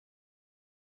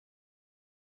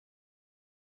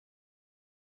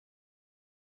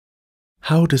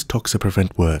How does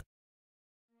Toxaprevent work?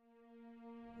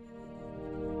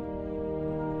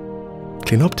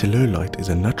 Clinoptilolite is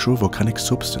a natural volcanic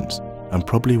substance and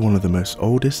probably one of the most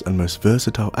oldest and most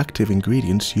versatile active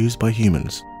ingredients used by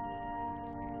humans.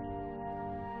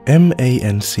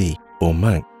 MANC, or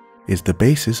MANC, is the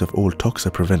basis of all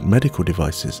Toxaprevent medical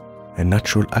devices, a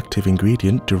natural active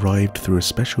ingredient derived through a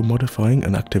special modifying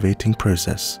and activating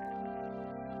process.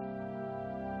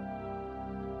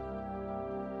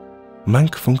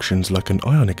 MANC functions like an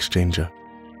ion exchanger.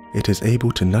 It is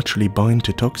able to naturally bind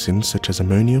to toxins such as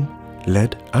ammonium,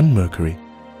 lead and mercury,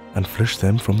 and flush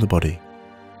them from the body.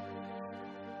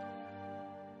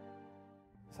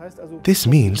 This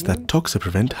means that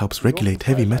Toxaprevent helps regulate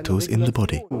heavy metals in the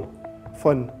body.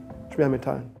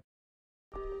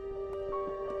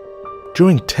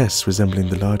 During tests resembling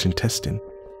the large intestine,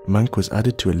 MANC was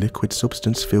added to a liquid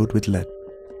substance filled with lead.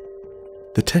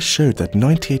 The test showed that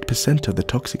 98% of the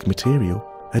toxic material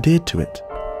adhered to it.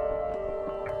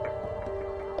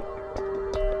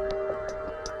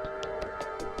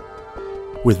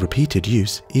 With repeated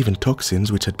use, even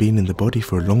toxins which had been in the body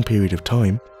for a long period of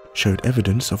time showed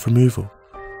evidence of removal.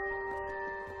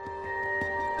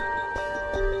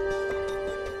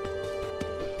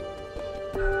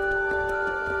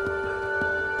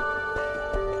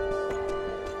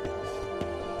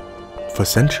 For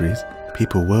centuries,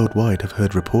 people worldwide have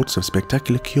heard reports of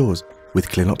spectacular cures with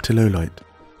clinoptilolite.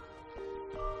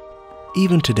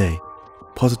 Even today,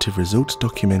 positive results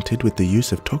documented with the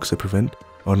use of Toxaprevent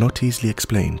are not easily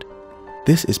explained.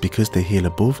 This is because they heal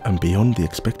above and beyond the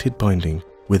expected binding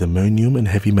with ammonium and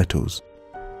heavy metals.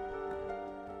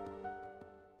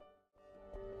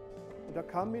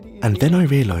 And then I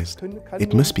realized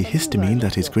it must be histamine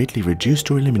that is greatly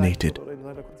reduced or eliminated.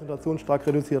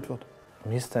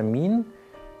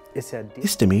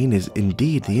 Histamine is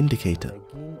indeed the indicator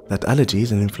that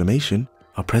allergies and inflammation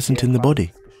are present in the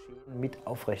body.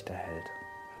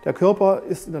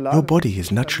 Your body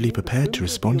is naturally prepared to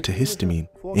respond to histamine,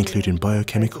 including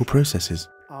biochemical processes.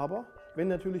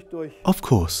 Of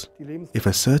course, if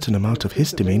a certain amount of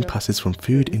histamine passes from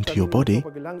food into your body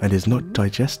and is not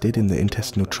digested in the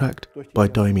intestinal tract by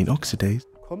diamine oxidase,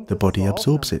 the body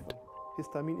absorbs it.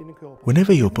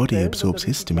 Whenever your body absorbs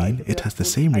histamine, it has the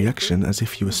same reaction as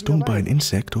if you were stung by an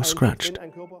insect or scratched.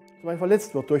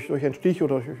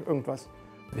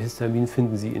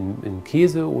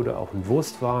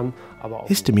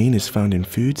 Histamine is found in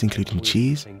foods including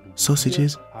cheese,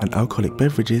 sausages and alcoholic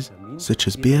beverages such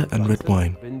as beer and red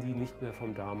wine.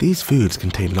 These foods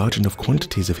contain large enough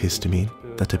quantities of histamine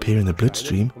that appear in the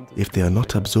bloodstream if they are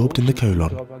not absorbed in the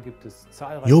colon.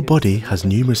 Your body has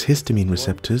numerous histamine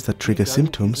receptors that trigger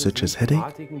symptoms such as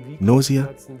headache,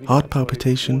 nausea, heart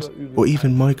palpitations, or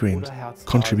even migraines,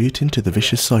 contributing to the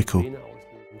vicious cycle.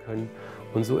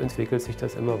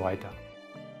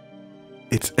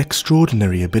 Its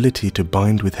extraordinary ability to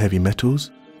bind with heavy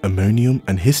metals, ammonium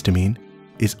and histamine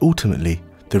is ultimately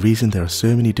the reason there are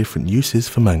so many different uses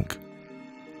for MANC.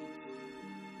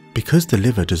 Because the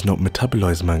liver does not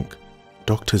metabolize MANC,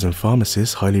 doctors and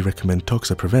pharmacists highly recommend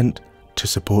Toxaprevent to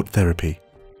support therapy.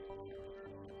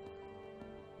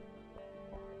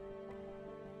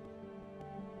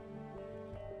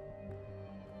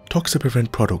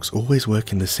 Toxaprevent products always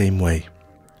work in the same way.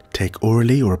 Take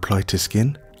orally or apply to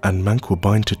skin, and MANC will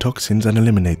bind to toxins and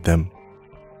eliminate them.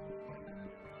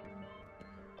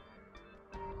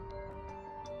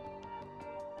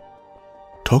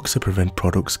 Toxaprevent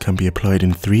products can be applied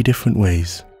in 3 different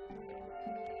ways.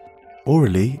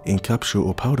 Orally, in capsule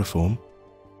or powder form.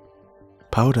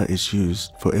 Powder is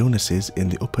used for illnesses in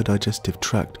the upper digestive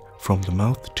tract from the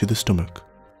mouth to the stomach.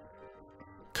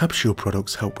 Capsule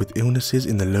products help with illnesses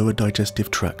in the lower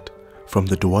digestive tract, from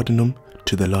the duodenum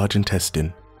to the large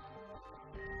intestine.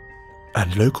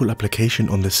 And local application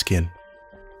on the skin.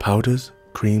 Powders,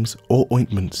 creams or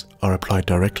ointments are applied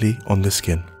directly on the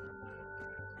skin.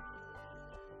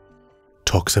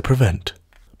 Toxaprevent,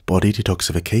 body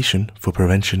detoxification for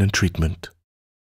prevention and treatment.